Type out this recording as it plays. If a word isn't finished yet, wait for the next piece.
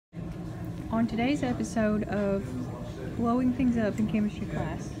On today's episode of Blowing Things Up in Chemistry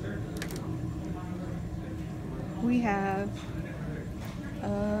Class, we have,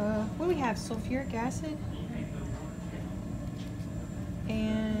 what do we have? Sulfuric acid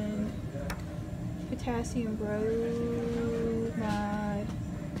and potassium bromide,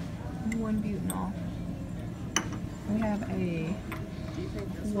 1-butanol. We have a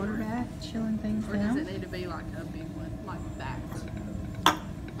water bath chilling things down. Or does it need to be like a big one, like that?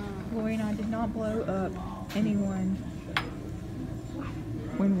 Lori and I did not blow up anyone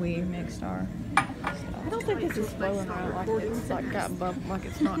when we mixed our stuff. I don't think this is flowing out like it's like got bubble, like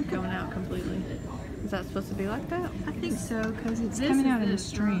it's not going out completely. Is that supposed to be like that? I think so, because it's coming out in a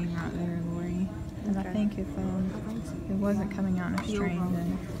stream right there, Lori. And I think if it wasn't coming out in a stream,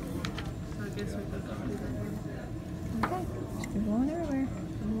 then... So I guess we could do that. Okay, just be blowing everywhere.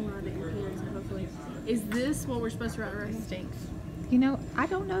 I'm gonna write it in here, so hopefully. Is this what we're supposed to write right here? Stinks. You know, I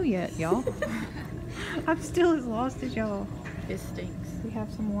don't know yet, y'all. I'm still as lost as y'all. It stinks. We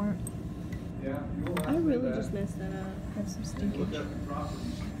have some more. I really just messed that up. Have some stinkage.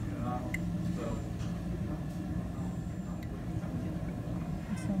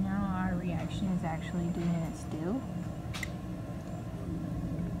 So now our reaction is actually doing it still.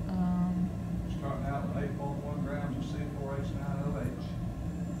 Starting out with 8.1 grams of C4H9OH.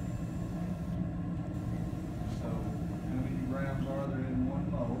 So, how many grams are there in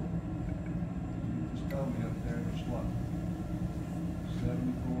 1 mole? You just told me up there, it's what?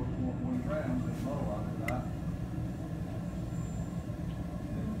 74.1 grams in mole, I forgot.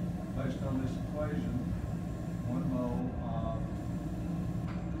 And based on this equation, 1 mole of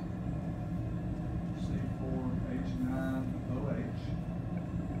C4H9OH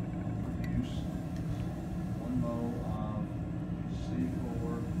produce 1 mole of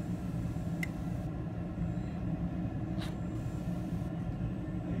C4H9OH.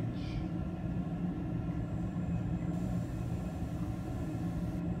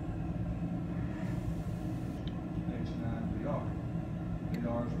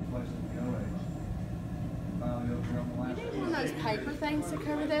 Br is replacing the OH. Finally, over on the last You need one of those paper things to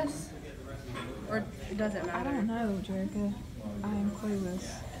cover this? Or it doesn't I matter? don't know, Jerica. I am clueless.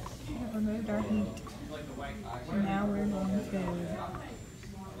 We have removed our heat. So now we're going to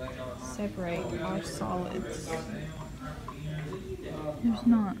separate our solids. There's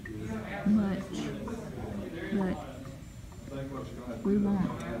not much, but we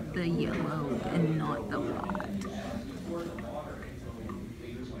want the yellow and not the white.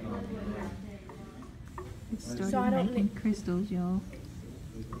 It started making crystals, y'all.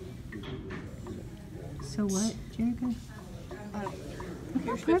 So what, Jerica? Look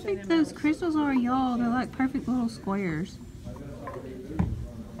how perfect those crystals are, y'all. They're like perfect little squares.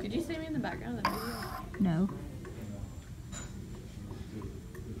 Did you see me in the background of the video? No.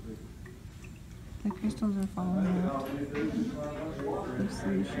 The crystals are falling out of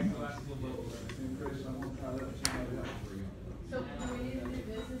solution.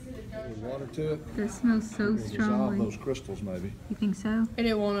 water to it. That smells so Dissolve strongly. those crystals, maybe. You think so? And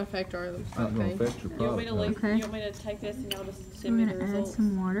it won't affect our It's not going to affect your You want me product. to no. leave? Okay. You want me to take this and y'all just I'm send me the gonna add results?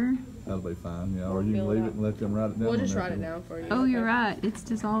 some water. That'll be fine, yeah. Or you can Fill it leave up. it and let them write it down. We'll on just there write it for you. down for you. Oh, you're okay? right. It's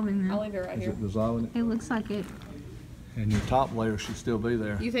dissolving I'll now. leave it right Is here. it dissolving it? It looks like it. And your top layer should still be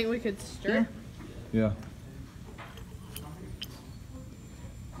there. You think we could stir? Yeah.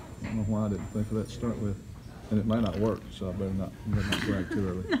 I don't know why I didn't think of that to start with. And it may not work, so I better not brag too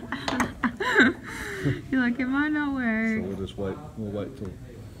early. You're like, it might not So work. we'll just wait. We'll wait to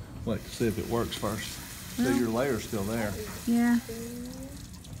see if it works first. Well. See, your layer's still there. Yeah.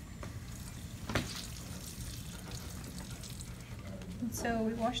 And so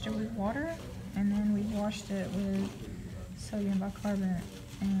we washed it with water, and then we washed it with sodium bicarbonate,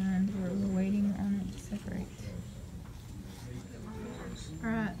 and we're waiting on it to separate.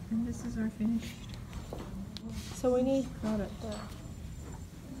 Alright, and this is our finished. So we need product.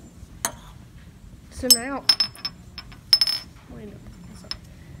 So now, wait, no, sorry.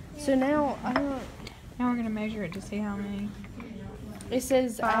 So now, Now we're gonna measure it to see how many. it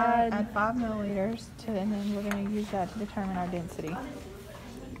says Add 5 milliliters to, and then we're gonna use that to determine our density.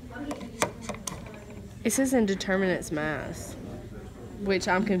 It says in determine its mass, which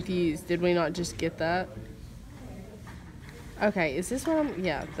I'm confused. Did we not just get that? Okay, is this what I'm?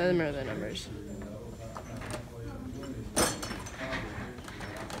 Yeah, them are the numbers.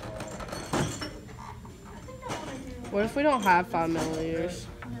 What if we don't have 5 milliliters?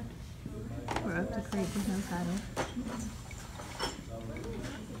 We're up to create with no title.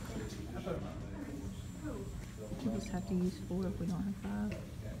 We just have to use 4 if we don't have 5.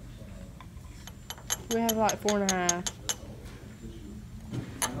 We have like 4.5.